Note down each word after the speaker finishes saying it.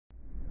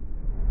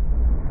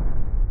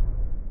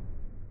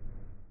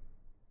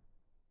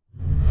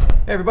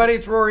Hey everybody,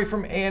 it's Rory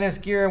from A&S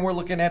Gear, and we're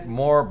looking at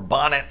more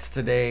bonnets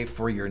today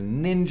for your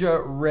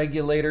Ninja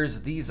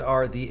regulators. These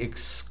are the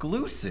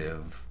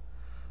exclusive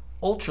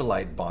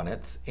ultralight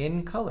bonnets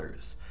in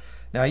colors.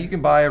 Now you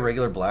can buy a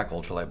regular black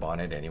ultralight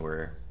bonnet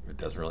anywhere, it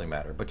doesn't really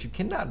matter, but you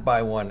cannot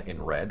buy one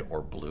in red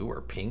or blue or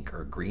pink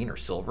or green or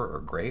silver or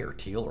gray or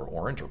teal or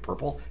orange or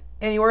purple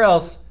anywhere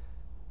else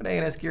at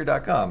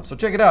ansgear.com. So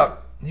check it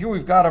out. Here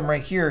we've got them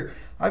right here.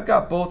 I've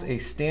got both a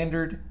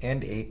standard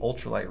and a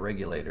ultralight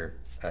regulator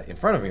in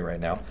front of me right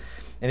now.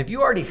 And if you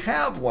already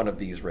have one of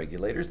these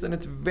regulators, then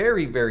it's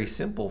very, very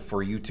simple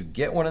for you to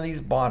get one of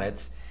these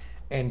bonnets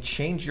and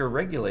change your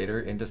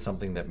regulator into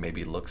something that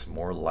maybe looks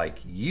more like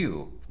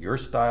you, your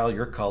style,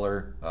 your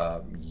color,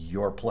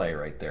 your play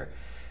right there.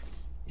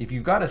 If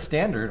you've got a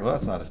standard, well,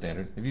 that's not a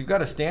standard. If you've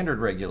got a standard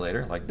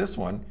regulator like this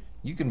one,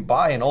 you can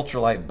buy an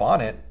ultralight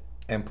bonnet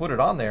and put it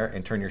on there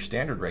and turn your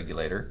standard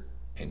regulator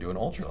into an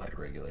ultralight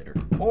regulator.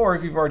 Or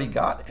if you've already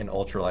got an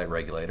ultralight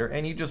regulator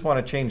and you just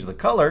want to change the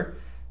color,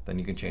 then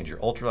you can change your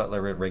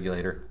ultralight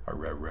regulator,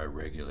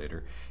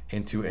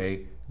 into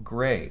a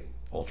gray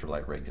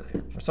ultralight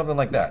regulator or something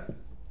like that.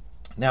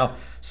 Now,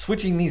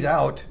 switching these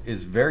out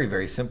is very,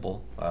 very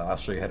simple. I'll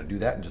show you how to do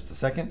that in just a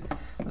second.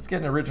 Let's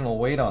get an original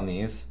weight on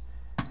these.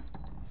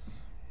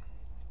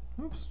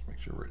 Oops, make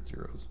sure we're at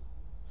zeros.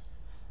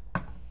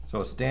 So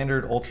a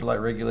standard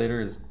ultralight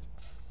regulator is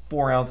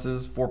 4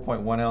 ounces,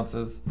 4.1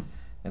 ounces,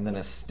 and then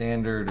a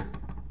standard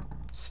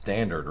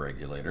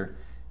regulator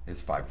is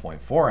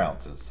 5.4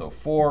 ounces. So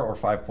 4 or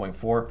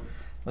 5.4.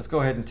 Let's go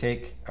ahead and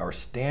take our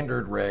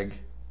standard reg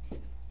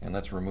and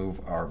let's remove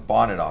our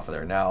bonnet off of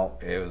there. Now,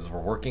 as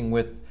we're working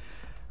with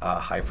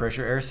high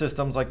pressure air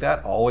systems like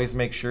that, always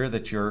make sure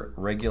that your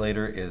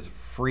regulator is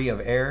free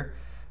of air.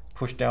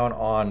 Push down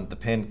on the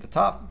pin at the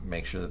top,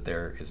 make sure that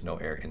there is no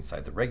air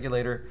inside the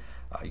regulator.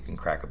 You can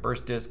crack a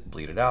burst disc,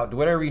 bleed it out, do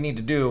whatever you need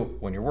to do.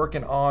 When you're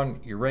working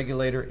on your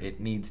regulator, it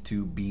needs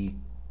to be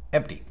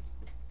empty,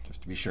 just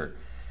to be sure.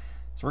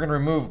 So we're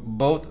going to remove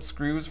both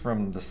screws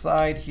from the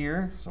side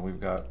here. So we've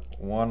got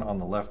one on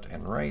the left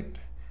and right.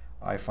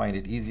 I find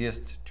it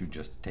easiest to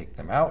just take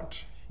them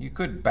out. You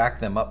could back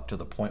them up to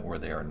the point where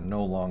they are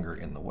no longer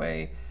in the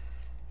way,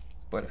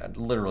 but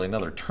literally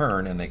another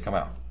turn and they come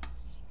out.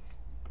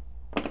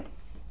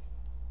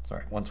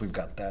 Sorry, once we've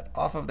got that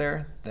off of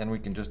there, then we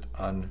can just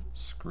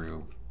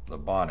unscrew the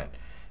bonnet.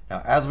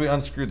 Now, as we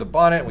unscrew the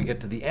bonnet, we get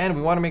to the end,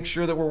 we want to make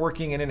sure that we're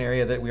working in an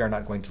area that we are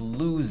not going to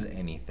lose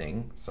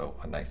anything. So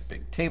a nice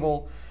big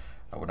table.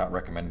 I would not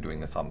recommend doing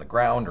this on the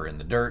ground or in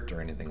the dirt or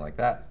anything like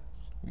that.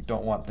 We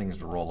don't want things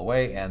to roll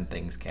away, and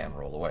things can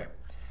roll away.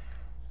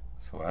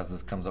 So as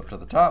this comes up to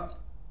the top,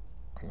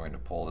 I'm going to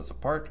pull this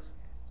apart.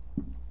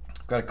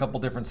 We've got a couple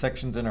different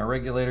sections in our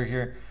regulator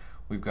here.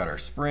 We've got our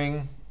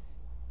spring,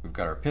 we've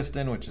got our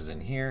piston, which is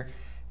in here,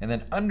 and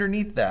then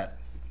underneath that,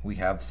 we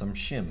have some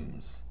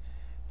shims.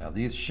 Now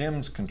these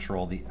shims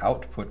control the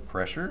output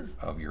pressure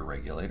of your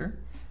regulator.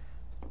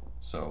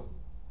 So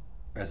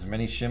as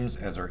many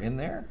shims as are in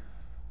there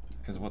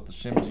is what the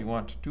shims you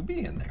want to be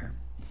in there.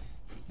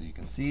 As you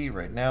can see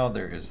right now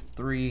there is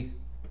 3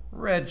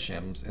 red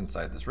shims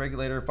inside this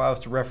regulator. If I was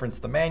to reference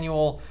the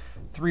manual,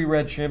 3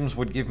 red shims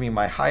would give me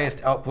my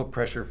highest output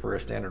pressure for a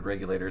standard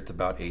regulator. It's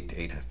about 8 to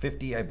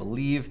 850, I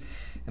believe.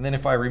 And then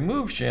if I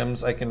remove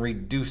shims, I can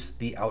reduce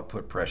the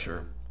output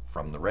pressure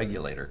from the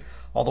regulator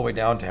all the way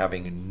down to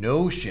having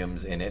no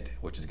shims in it,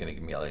 which is going to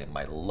give me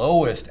my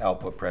lowest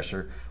output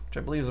pressure, which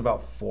I believe is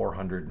about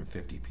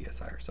 450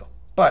 psi or so.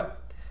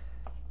 But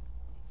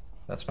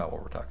that's not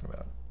what we're talking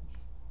about.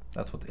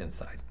 That's what's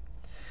inside.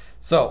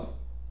 So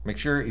make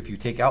sure if you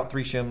take out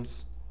 3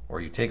 shims,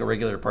 or you take a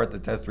regulator part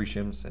that has 3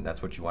 shims, and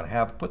that's what you want to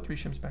have, put 3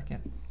 shims back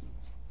in.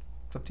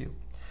 It's up to you.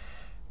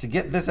 To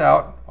get this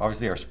out,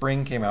 obviously our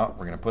spring came out.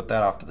 We're going to put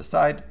that off to the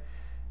side.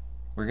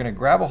 We're going to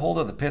grab a hold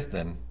of the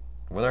piston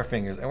with our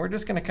fingers, and we're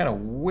just going to kind of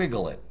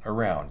wiggle it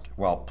around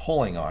while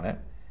pulling on it.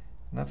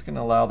 And that's going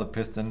to allow the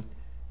piston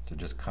to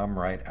just come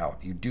right out.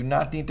 You do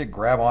not need to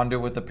grab onto it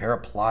with a pair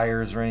of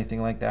pliers or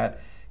anything like that.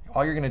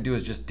 All you're going to do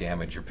is just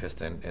damage your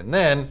piston, and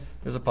then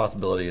there's a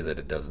possibility that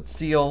it doesn't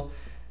seal.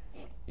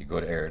 You go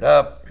to air it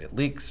up, it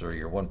leaks, or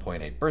your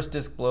 1.8 burst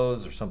disc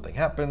blows, or something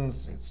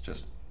happens. It's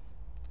just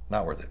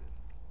not worth it.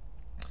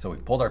 So we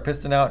pulled our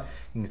piston out.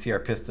 You can see our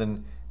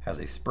piston has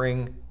a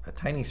spring, a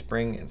tiny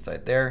spring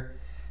inside there.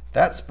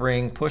 That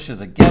spring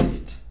pushes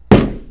against,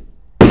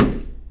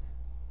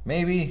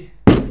 maybe,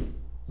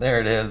 there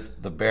it is,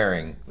 the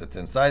bearing that's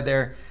inside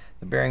there.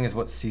 The bearing is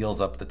what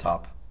seals up the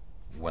top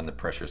when the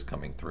pressure is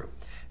coming through.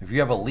 If you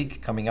have a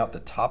leak coming out the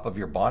top of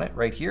your bonnet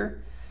right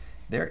here,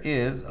 there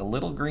is a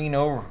little green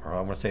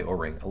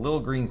O-ring, a little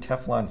green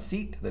Teflon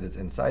seat that is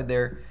inside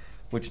there,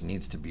 which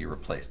needs to be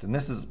replaced. And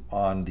this is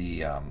on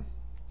the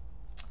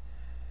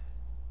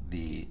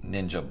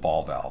Ninja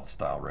ball valve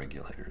style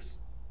regulators.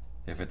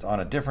 If it's on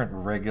a different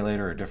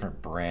regulator, a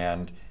different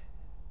brand,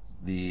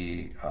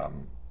 the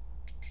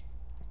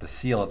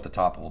seal at the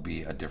top will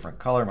be a different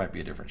color, might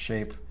be a different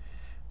shape.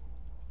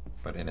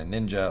 But in a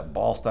Ninja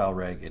ball style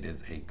reg, it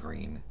is a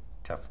green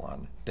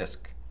Teflon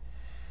disc.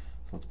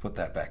 let's put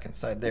that back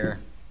inside there.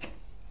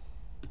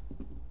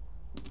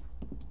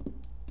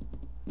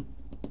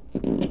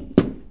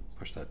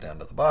 Push that down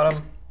to the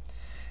bottom.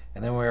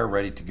 And then we are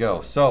ready to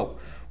go. So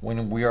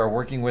when we are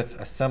working with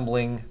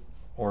assembling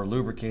or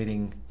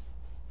lubricating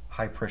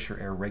high pressure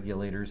air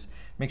regulators,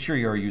 make sure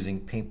you are using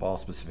paintball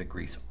specific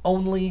grease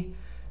only.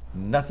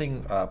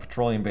 Nothing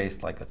petroleum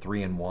based like a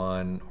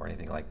 3-in-1 or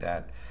anything like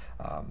that.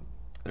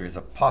 There is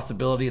a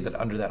possibility that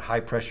under that high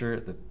pressure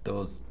that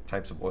those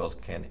types of oils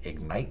can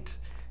ignite,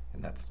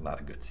 and that's not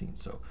a good scene.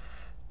 So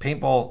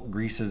paintball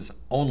greases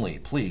only,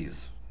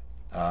 please.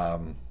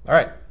 All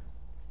right,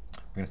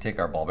 we're going to take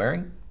our ball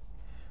bearing,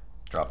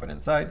 drop it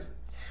inside.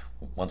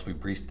 Once we've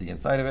greased the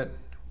inside of it,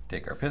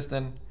 take our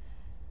piston,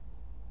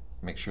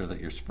 make sure that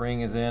your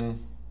spring is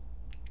in,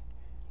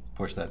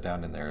 push that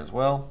down in there as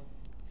well.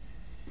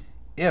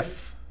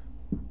 If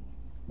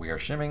we are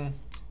shimming,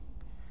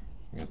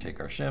 we're going to take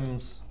our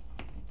shims,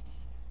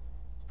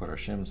 put our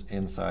shims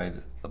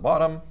inside the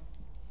bottom,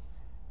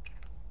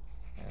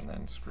 and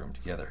then screw them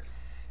together.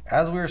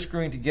 As we are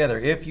screwing together,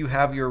 if you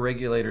have your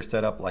regulator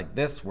set up like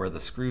this, where the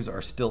screws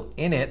are still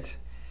in it,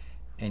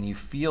 and you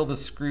feel the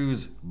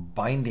screws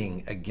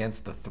binding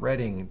against the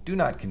threading, do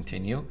not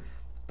continue.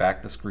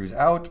 Back the screws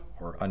out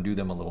or undo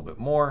them a little bit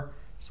more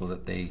so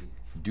that they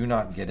do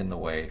not get in the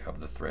way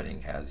of the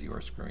threading as you are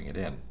screwing it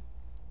in.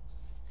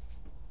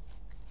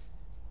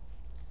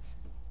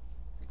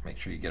 Make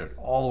sure you get it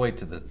all the way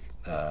to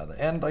the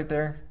end right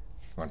there.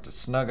 You want it to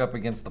snug up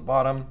against the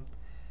bottom,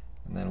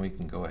 and then we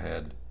can go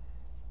ahead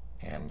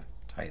and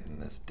tighten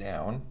this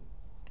down.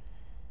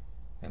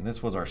 And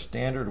this was our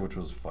standard, which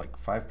was like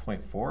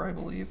 5.4, I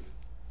believe.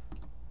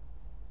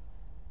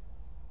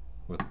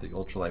 With the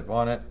Ultralite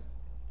Bonnet,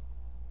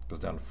 it goes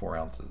down to 4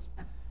 ounces.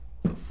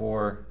 So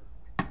 4,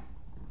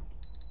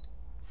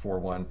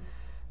 4.1.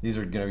 These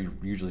are going to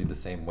be usually the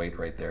same weight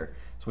right there.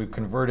 So we've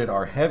converted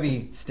our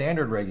heavy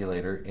standard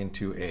regulator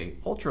into a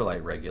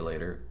ultralight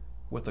regulator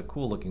with a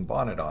cool looking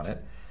bonnet on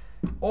it.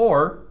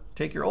 Or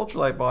take your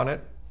ultralight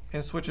bonnet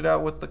and switch it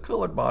out with the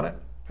colored bonnet,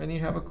 and you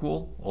have a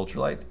cool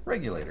ultralight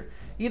regulator.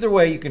 Either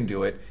way you can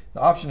do it. The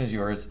option is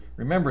yours.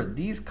 Remember,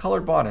 these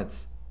colored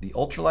bonnets, the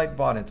ultralight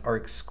bonnets, are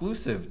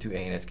exclusive to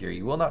A&S Gear.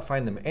 You will not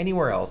find them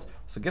anywhere else.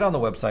 So get on the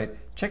website,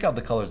 check out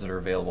the colors that are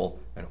available,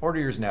 and order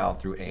yours now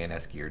through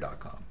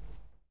ansgear.com.